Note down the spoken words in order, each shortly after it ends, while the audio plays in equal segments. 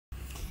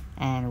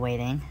And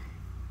waiting.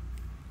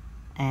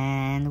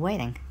 And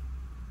waiting.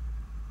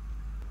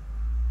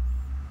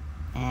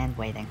 And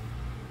waiting.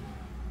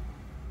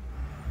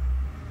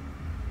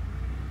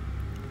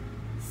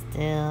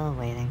 Still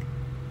waiting.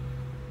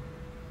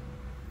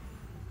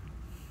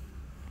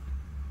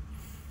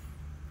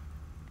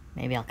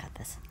 Maybe I'll cut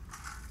this.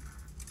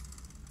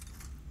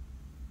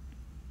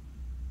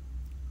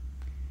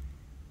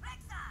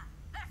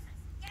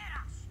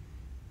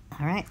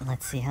 Alright,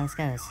 let's see how this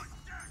goes.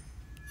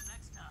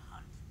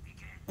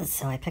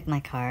 So I pick my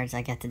cards,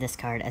 I get to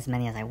discard as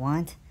many as I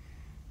want.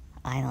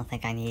 I don't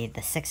think I need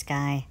the 6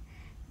 guy,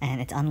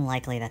 and it's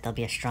unlikely that there'll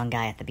be a strong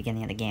guy at the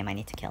beginning of the game I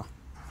need to kill.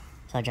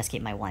 So I'll just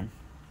keep my 1.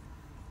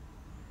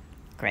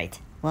 Great.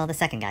 Well, the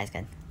second guy's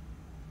good.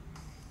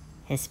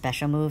 His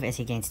special move is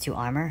he gains 2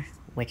 armor,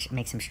 which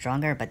makes him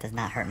stronger but does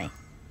not hurt me.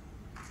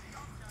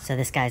 So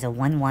this guy's a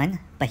 1-1,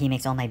 but he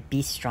makes all my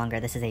beasts stronger.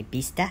 This is a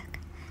beast deck.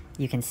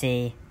 You can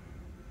see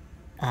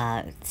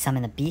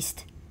summon a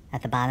beast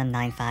at the bottom,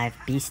 9/5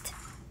 beast.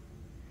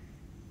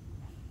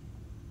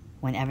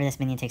 Whenever this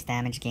minion takes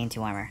damage, gain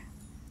 2 armor.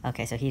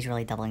 Okay, so he's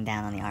really doubling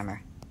down on the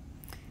armor.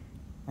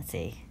 Let's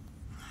see.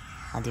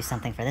 I'll do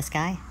something for this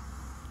guy.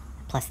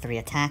 +3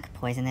 attack,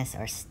 poisonous,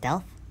 or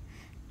stealth.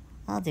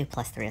 I'll do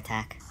 +3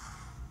 attack.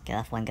 Get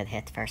off 1 good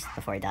hit first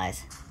before he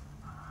dies.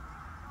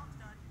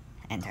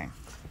 End turn.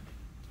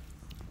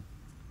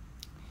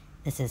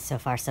 This is so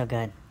far so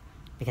good,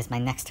 because my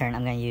next turn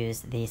I'm going to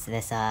use this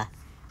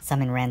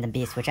summon random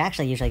beast, which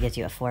actually usually gives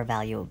you a 4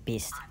 value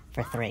beast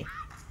for 3.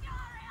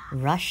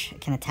 Rush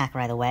can attack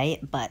right away,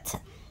 but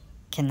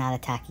cannot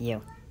attack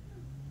you.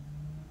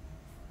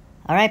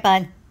 Alright,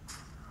 bud.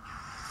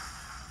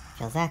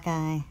 Kills that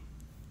guy.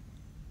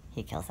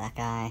 He kills that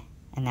guy.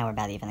 And now we're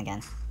about even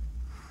again.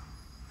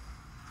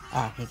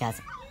 Oh, he got...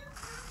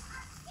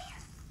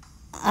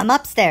 I'm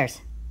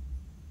upstairs.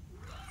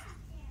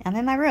 I'm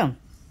in my room.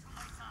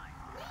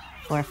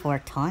 4/4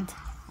 taunt.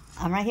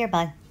 I'm right here,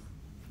 bud.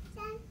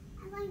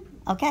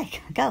 Okay,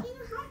 go.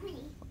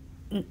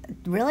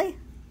 Really?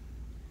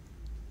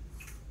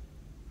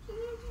 Can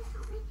you just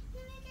help me?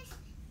 Can you just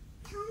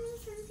tell me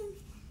something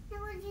that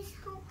will just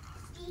help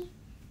me?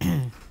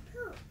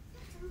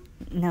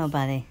 No,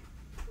 buddy.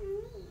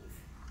 Please.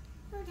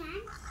 Hold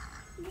on.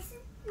 This is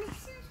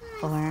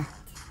what 4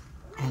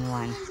 and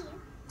 1.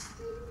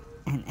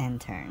 And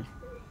end turn.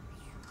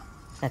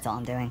 That's all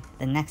I'm doing.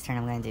 The next turn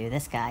I'm going to do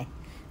this guy,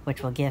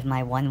 which will give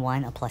my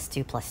 1/1 a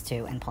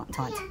 +2/2 and taunt.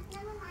 Oh, yeah.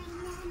 Never mind.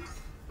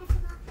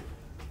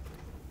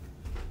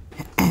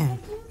 I forgot.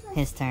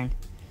 His turn.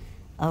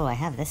 Oh, I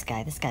have this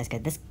guy. This guy's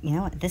good. You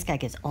know what? This guy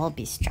gives all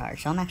beasts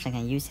charge, so I'm actually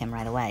going to use him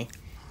right away.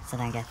 So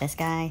then I get this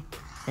guy,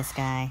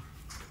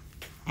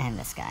 and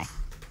this guy.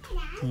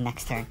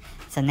 Next turn.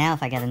 So now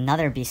if I get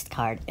another beast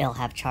card, it'll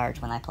have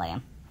charge when I play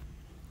him.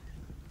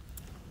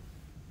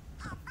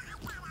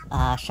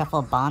 Shuffle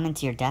a bomb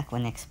into your deck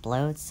when it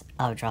explodes.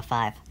 Oh, draw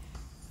 5.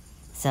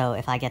 So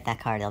if I get that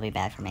card, it'll be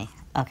bad for me.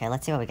 Okay,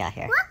 let's see what we got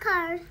here. What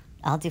card?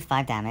 I'll do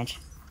 5 damage.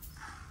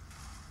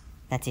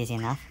 That's easy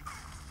enough.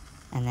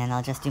 And then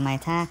I'll just do my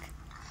attack,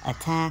 and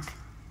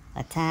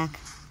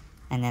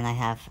then I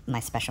have my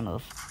special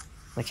move,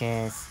 which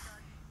is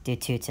do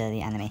 2 to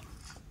the enemy.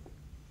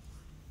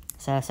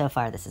 So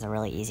far this is a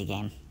really easy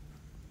game.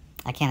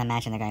 I can't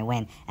imagine they're going to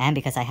win. And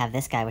because I have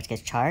this guy, which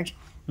gives charge,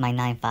 my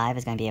 9/5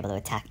 is going to be able to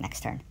attack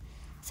next turn.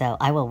 So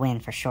I will win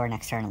for sure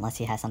next turn unless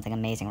he has something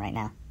amazing right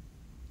now.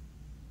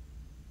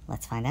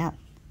 Let's find out.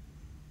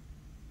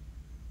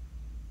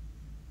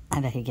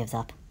 I bet he gives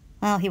up.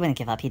 Well, he wouldn't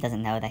give up. He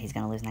doesn't know that he's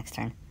going to lose next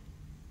turn.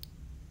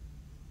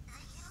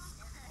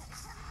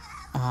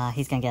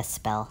 He's going to get a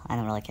spell. I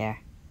don't really care.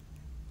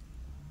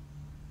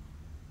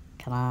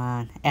 Come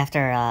on.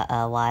 After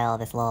a while,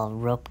 this little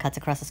rope cuts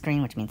across the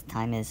screen, which means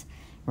time is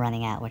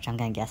running out, which I'm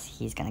going to guess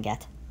he's going to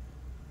get.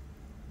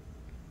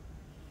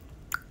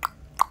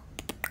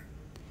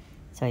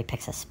 So he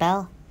picks a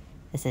spell.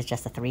 This is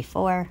just a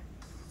 3/4.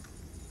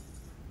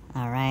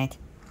 Alright.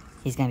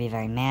 He's going to be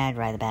very mad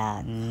right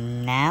about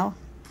now.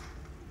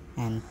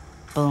 And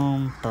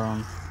boom,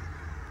 boom.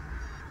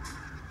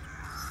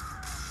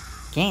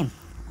 Game.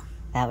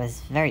 That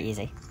was very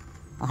easy.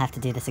 I'll have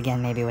to do this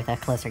again maybe with a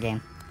closer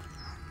game.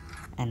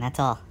 And that's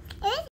all.